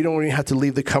 And we don't even have to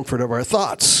leave the comfort of our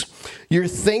thoughts. Your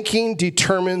thinking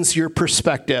determines your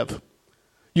perspective.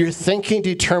 Your thinking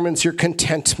determines your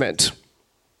contentment.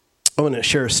 I want to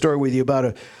share a story with you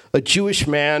about a Jewish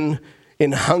man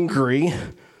in Hungary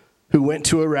who went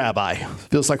to a rabbi.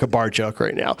 Feels like a bar joke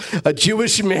right now. A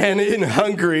Jewish man in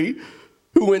Hungary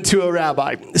who went to a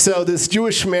rabbi. So this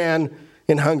Jewish man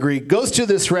in Hungary goes to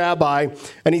this rabbi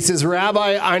and he says,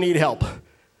 "Rabbi, I need help.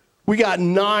 We got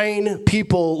 9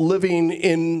 people living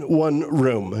in one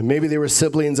room." Maybe they were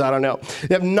siblings, I don't know. You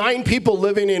have 9 people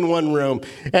living in one room.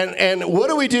 And what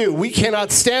do? We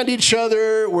cannot stand each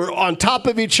other. We're on top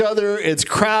of each other. It's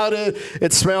crowded.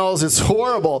 It smells. It's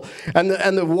horrible. And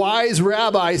the wise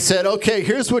rabbi said, "Okay,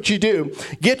 here's what you do.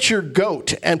 Get your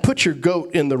goat and put your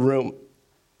goat in the room."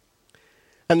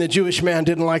 And the Jewish man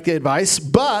didn't like the advice,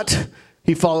 but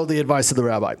he followed the advice of the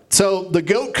rabbi. So the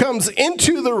goat comes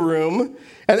into the room,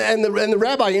 and the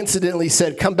rabbi incidentally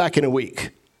said, "Come back in a week."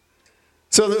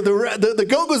 So the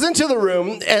goat goes into the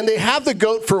room, and they have the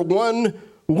goat for 1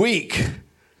 week.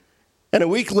 And a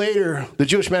week later, the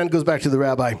Jewish man goes back to the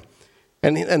rabbi.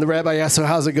 And the rabbi asks, "So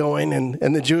how's it going?"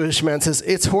 And the Jewish man says,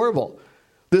 "It's horrible.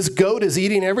 This goat is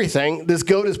eating everything. This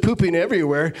goat is pooping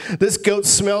everywhere. This goat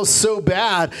smells so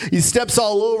bad. He steps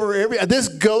all over this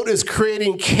goat is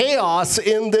creating chaos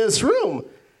in this room."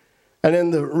 And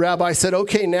then the rabbi said,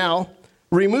 "Okay, now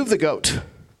remove the goat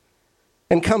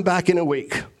and come back in a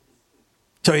week."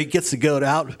 So he gets the goat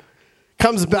out,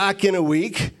 comes back in a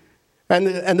week, and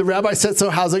the rabbi said, "So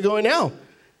how's it going now?"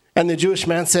 And the Jewish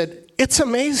man said, "It's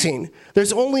amazing.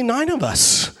 There's only 9 of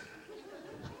us.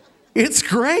 It's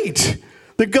great.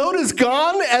 The goat is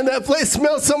gone, and that place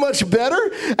smells so much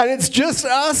better, and it's just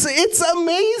us. It's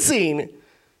amazing."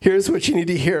 Here's what you need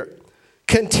to hear.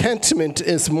 Contentment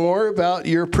is more about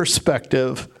your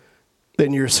perspective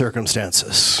than your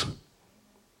circumstances.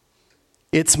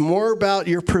 It's more about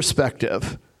your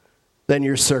perspective than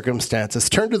your circumstances.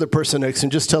 Turn to the person next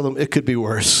and just tell them it could be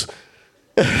worse.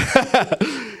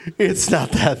 It's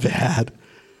not that bad.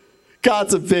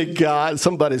 God's a big God.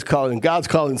 Somebody's calling. God's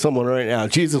calling someone right now.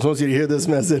 Jesus wants you to hear this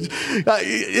message.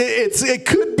 It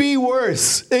could be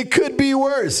worse. It could be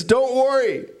worse. Don't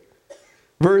worry.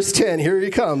 Verse 10, here he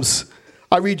comes.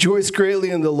 "I rejoice greatly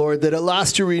in the Lord that at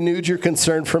last you renewed your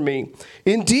concern for me.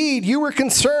 Indeed, you were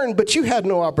concerned, but you had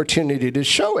no opportunity to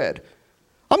show it.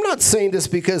 I'm not saying this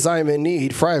because I am in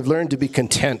need, for I have learned to be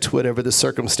content, whatever the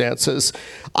circumstances.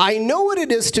 I know what it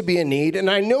is to be in need, and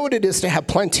I know what it is to have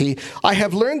plenty. I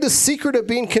have learned the secret of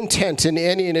being content in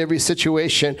any and every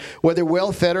situation, whether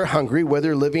well-fed or hungry,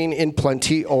 whether living in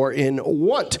plenty or in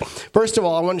want." First of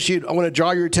all, I want to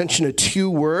draw your attention to 2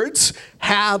 words: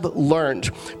 have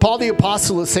learned. Paul the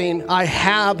Apostle is saying, "I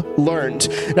have learned."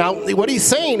 Now, what he's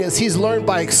saying is he's learned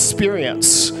by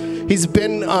experience. He's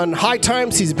been on high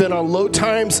times. He's been on low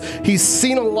times. He's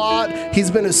seen a lot.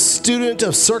 He's been a student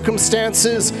of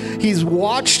circumstances. He's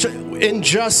watched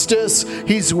injustice.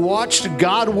 He's watched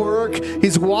God work.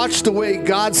 He's watched the way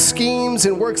God schemes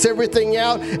and works everything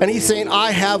out. And he's saying,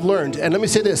 I have learned. And let me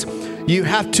say this. You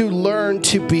have to learn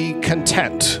to be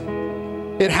content.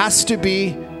 It has to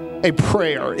be a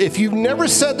prayer. If you've never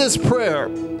said this prayer,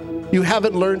 you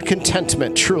haven't learned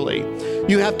contentment, truly.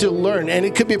 You have to learn. And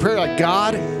it could be a prayer like,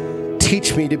 God,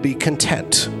 teach me to be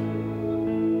content.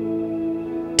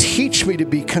 Teach me to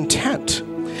be content.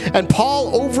 And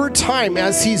Paul, over time,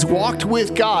 as he's walked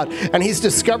with God and he's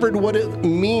discovered what it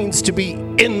means to be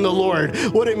in the Lord,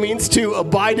 what it means to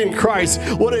abide in Christ,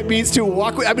 what it means to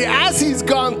walk with, as he's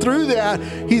gone through that,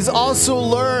 he's also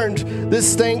learned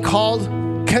this thing called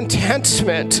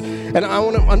contentment. And I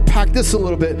want to unpack this a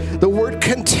little bit. The word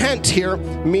content here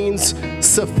means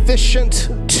sufficient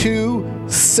to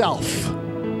self,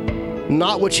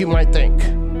 not what you might think.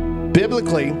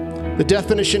 Biblically, the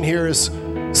definition here is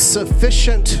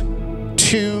sufficient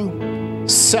to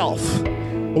self.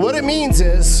 What it means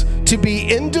is to be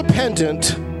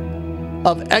independent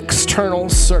of external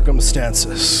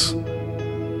circumstances.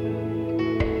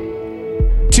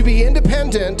 To be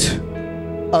independent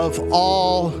of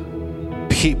all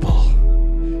people.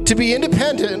 To be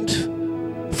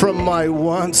independent from my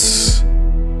wants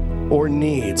or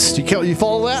needs. Do you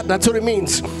follow that? That's what it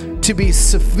means. To be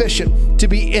sufficient, to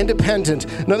be independent.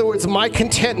 In other words, my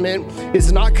contentment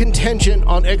is not contingent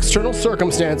on external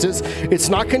circumstances. It's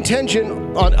not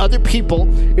contingent on other people.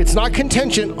 It's not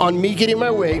contingent on me getting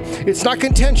my way. It's not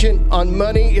contingent on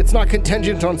money. It's not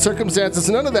contingent on circumstances,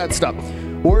 none of that stuff.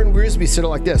 Warren Wiersbe said it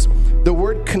like this. The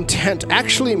word content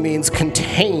actually means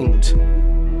contained.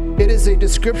 It is a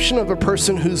description of a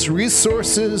person whose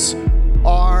resources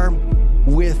are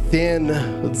within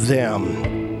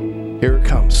them. Here it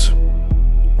comes.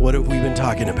 What have we been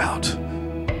talking about?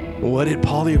 What did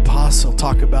Paul the Apostle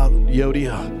talk about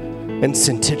Euodia and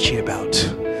Syntyche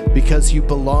about? Because you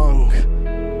belong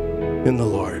in the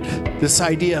Lord. This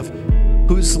idea of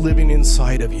who's living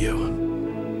inside of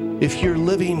you. If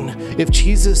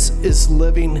Jesus is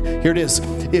living, here it is.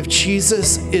 If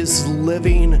Jesus is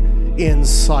living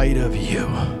inside of you.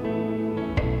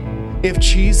 If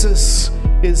Jesus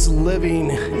is living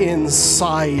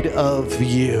inside of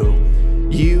you,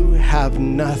 you have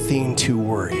nothing to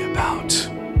worry about.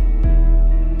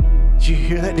 Did you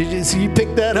hear that? Did you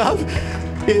pick that up?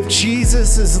 If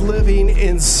Jesus is living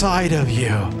inside of you,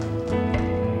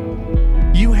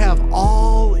 you have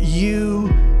all you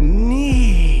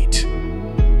need.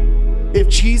 If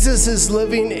Jesus is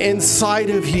living inside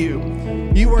of you,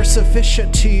 you are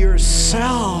sufficient to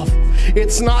yourself.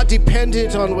 It's not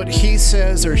dependent on what he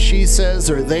says or she says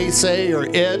or they say or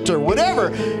it or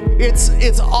whatever.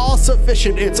 It's all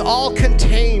sufficient. It's all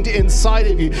contained inside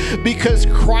of you because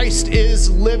Christ is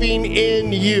living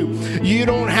in you. You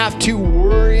don't have to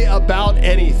worry about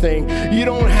anything. You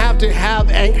don't have to have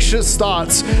anxious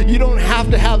thoughts. You don't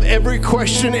have to have every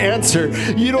question answered.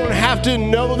 You don't have to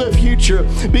know the future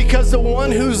because the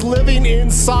one who's living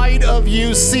inside of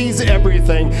you sees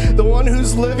everything. The one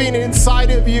who's living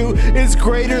inside of you is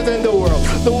greater than the world.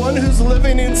 The one who's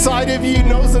living inside of you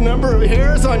knows the number of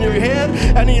hairs on your head,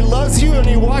 and he loves you and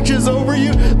he watches over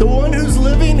you. The one who's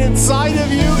living inside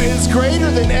of you is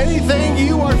greater than anything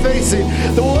you are facing.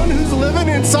 The one who's living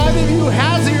inside of you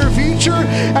has your future,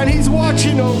 and he's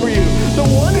watching over you. The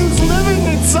one who's living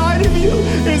inside of you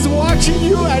is watching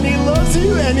you, and he loves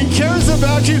you, and he cares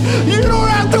about you. You don't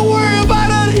have to worry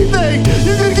about anything.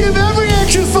 You can give every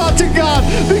anxious thought to God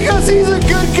because he's a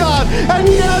good God, and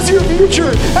he has your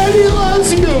future, and he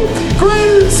loves you.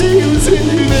 Greater is he who's in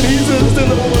you than he is in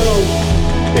the world.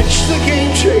 It's the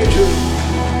game changer.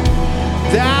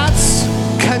 That's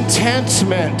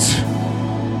contentment.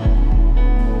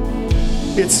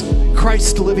 It's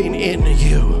Christ living in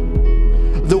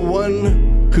you. The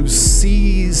one who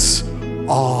sees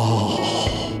all.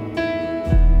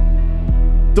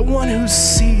 The one who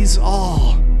sees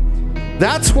all.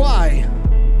 That's why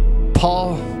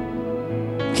Paul,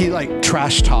 he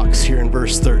trash talks here in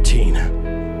verse 13.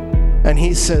 And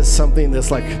he says something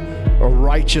that's like a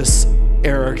righteous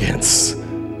arrogance.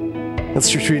 Let's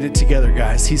just read it together,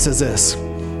 guys. He says this: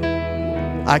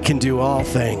 I can do all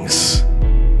things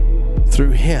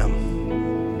through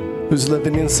him who's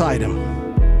living inside him,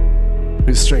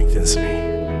 who strengthens me.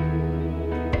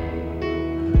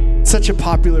 Such a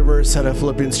popular verse out of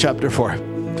Philippians chapter 4.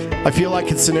 I feel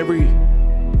like it's in every,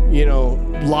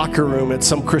 locker room at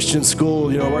some Christian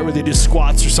school, right where they do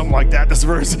squats or something like that. This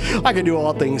verse, I can do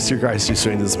all things through Christ who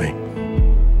strengthens me.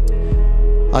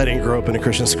 I didn't grow up in a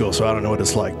Christian school, so I don't know what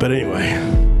it's like. But anyway,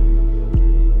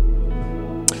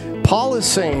 Paul is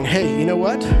saying, hey, you know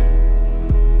what?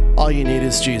 All you need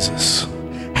is Jesus.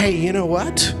 Hey, you know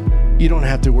what? you don't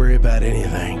have to worry about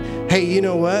anything. Hey, you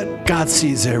know what? God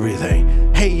sees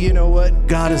everything. Hey, you know what?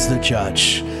 God is the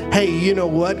judge. Hey, you know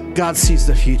what? God sees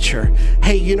the future.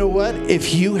 Hey, you know what?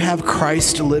 If you have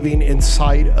Christ living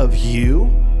inside of you,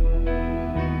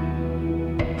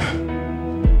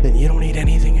 then you don't need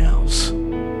anything else.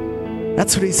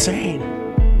 That's what he's saying.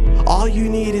 All you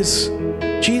need is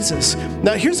Jesus.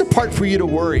 Now, here's a part for you to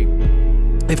worry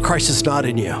if Christ is not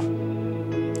in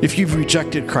you, if you've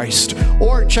rejected Christ.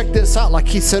 Or check this out, like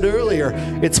he said earlier,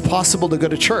 it's possible to go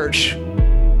to church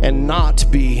and not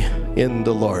be in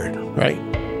the Lord, right?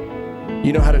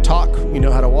 You know how to talk, you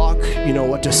know how to walk, you know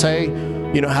what to say,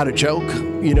 you know how to joke,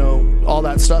 you know all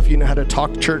that stuff, you know how to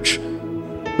talk church.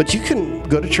 But you can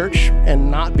go to church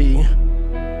and not be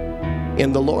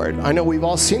in the Lord. I know we've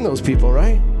all seen those people,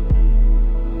 right?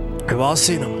 We've all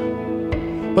seen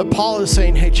them. But Paul is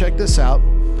saying, hey, check this out.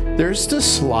 There's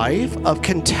this life of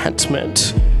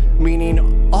contentment,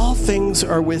 meaning all things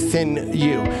are within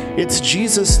you. It's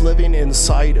Jesus living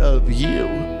inside of you.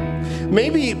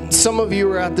 Maybe some of you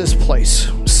are at this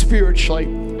place spiritually.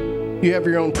 You have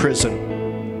your own prison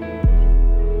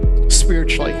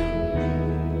spiritually.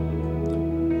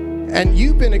 And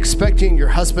you've been expecting your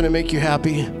husband to make you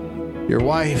happy, your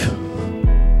wife,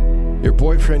 your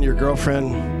boyfriend, your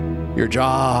girlfriend, your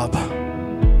job.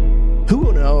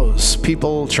 Who knows?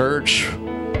 People, church.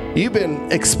 You've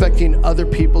been expecting other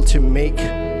people to make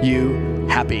you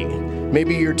happy.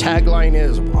 Maybe your tagline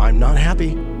is, I'm not happy.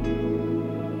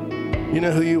 You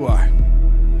know who you are.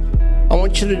 I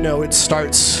want you to know it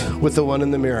starts with the one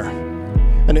in the mirror.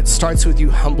 And it starts with you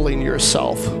humbling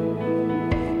yourself.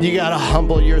 You got to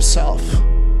humble yourself.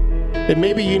 And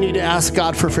maybe you need to ask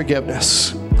God for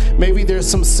forgiveness. Maybe there's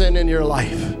some sin in your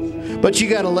life. But you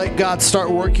got to let God start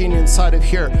working inside of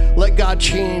here. Let God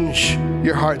change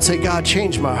your heart. Say, God,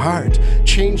 change my heart.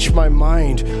 Change my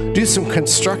mind. Do some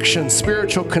construction,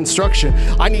 spiritual construction.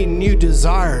 I need new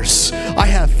desires. I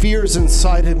have fears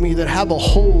inside of me that have a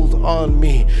hold on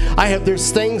me.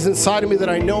 There's things inside of me that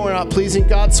I know are not pleasing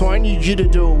God, so I need you to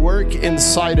do a work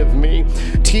inside of me.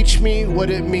 Teach me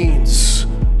what it means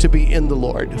to be in the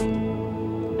Lord.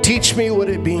 Teach me what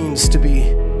it means to be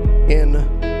in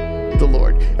the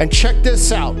Lord. And check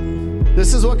this out.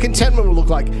 This is what contentment will look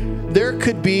like. There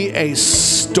could be a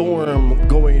storm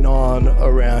going on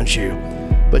around you,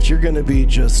 but you're going to be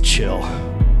just chill.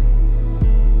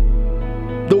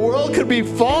 The world could be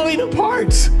falling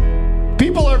apart.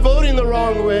 People are voting the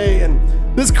wrong way, and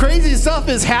this crazy stuff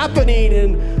is happening,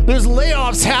 and there's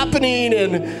layoffs happening,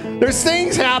 and there's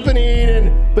things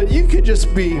happening, but you could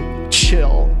just be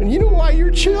chill. And you know why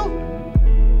you're chill?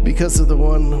 Because of the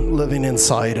one living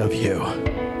inside of you.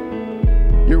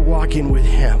 You're walking with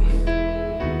him,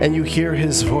 and you hear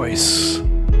his voice,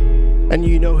 and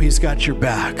you know he's got your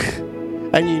back,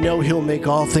 and you know he'll make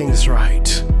all things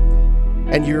right,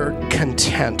 and you're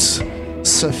content,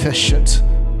 sufficient,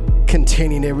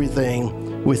 containing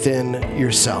everything within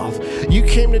yourself. You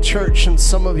came to church, and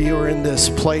some of you are in this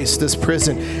place, this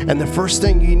prison, and the first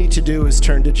thing you need to do is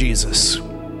turn to Jesus.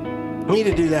 You need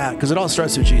to do that because it all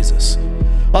starts with Jesus.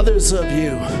 Others of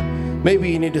you, maybe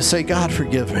you need to say, God,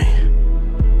 forgive me.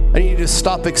 I need to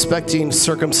stop expecting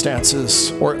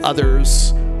circumstances or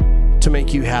others to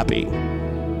make you happy.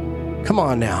 Come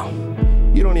on now.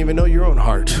 You don't even know your own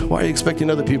heart. Why are you expecting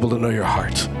other people to know your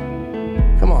heart?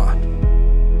 Come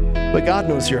on. But God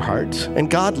knows your heart, and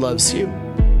God loves you,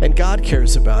 and God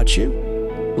cares about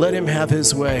you. Let him have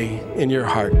his way in your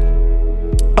heart.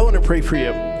 I want to pray for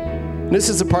you. And this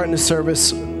is a part in the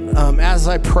service. As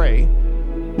I pray,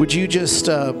 would you just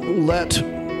let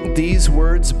these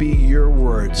words be your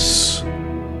words?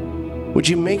 Would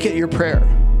you make it your prayer?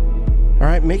 All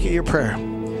right, make it your prayer.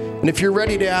 And if you're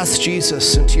ready to ask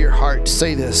Jesus into your heart,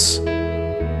 say this.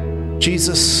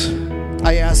 Jesus,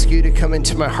 I ask you to come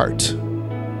into my heart.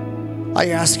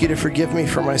 I ask you to forgive me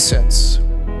for my sins.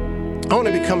 I want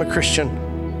to become a Christian.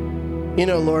 You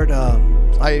know, Lord,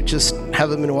 I just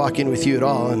haven't been walking with you at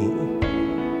all, and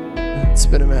it's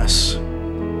been a mess.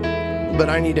 But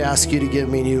I need to ask you to give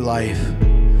me new life.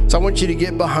 So I want you to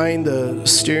get behind the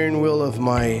steering wheel of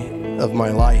my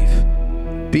life.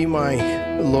 Be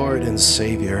my Lord and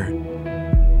Savior.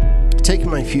 Take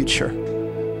my future.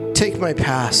 Take my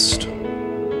past.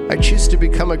 I choose to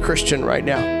become a Christian right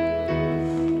now.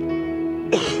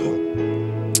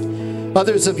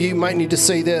 Others of you might need to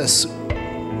say this.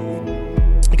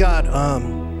 God,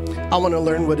 I want to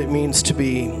learn what it means to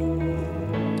be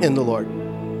in the Lord.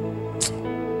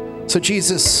 So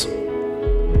Jesus,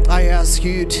 I ask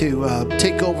you to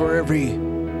take over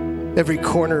every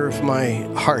corner of my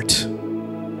heart,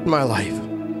 my life.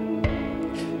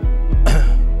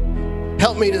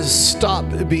 Help me to stop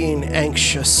being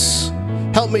anxious.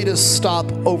 Help me to stop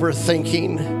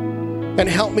overthinking. And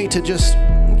help me to just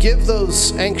give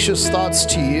those anxious thoughts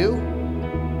to you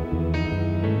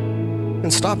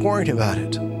and stop worrying about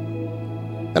it.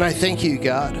 And I thank you,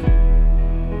 God.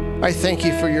 I thank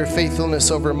you for your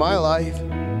faithfulness over my life.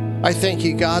 I thank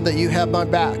you, God, that you have my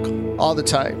back all the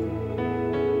time.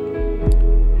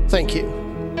 Thank you.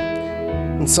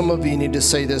 And some of you need to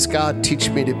say this: God, teach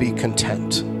me to be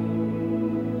content.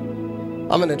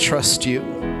 I'm going to trust you.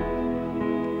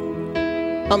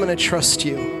 I'm going to trust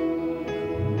you.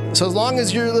 So as long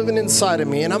as you're living inside of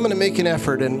me, and I'm going to make an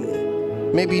effort,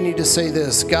 and maybe you need to say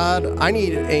this: God, I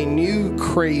need a new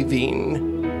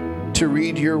craving to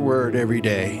read your word every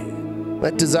day.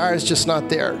 That desire is just not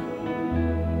there.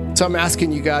 So I'm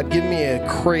asking you, God, give me a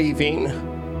craving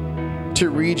to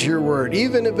read your word,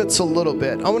 even if it's a little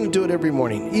bit. I want to do it every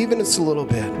morning, even if it's a little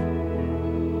bit.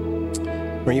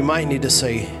 Or you might need to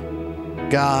say,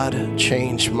 God,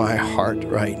 change my heart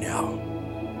right now.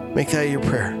 Make that your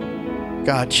prayer.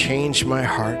 God, change my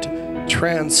heart.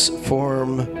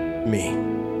 Transform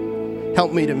me.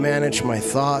 Help me to manage my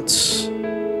thoughts.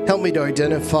 Help me to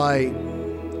identify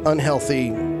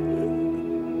unhealthy,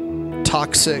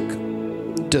 toxic,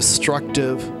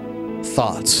 destructive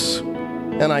thoughts.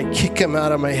 And I kick them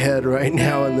out of my head right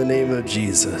now in the name of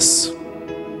Jesus.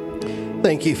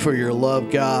 Thank you for your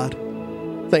love, God.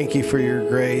 Thank you for your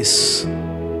grace.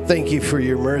 Thank you for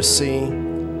your mercy.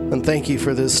 And thank you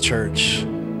for this church.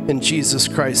 In Jesus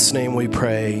Christ's name we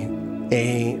pray.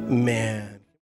 Amen.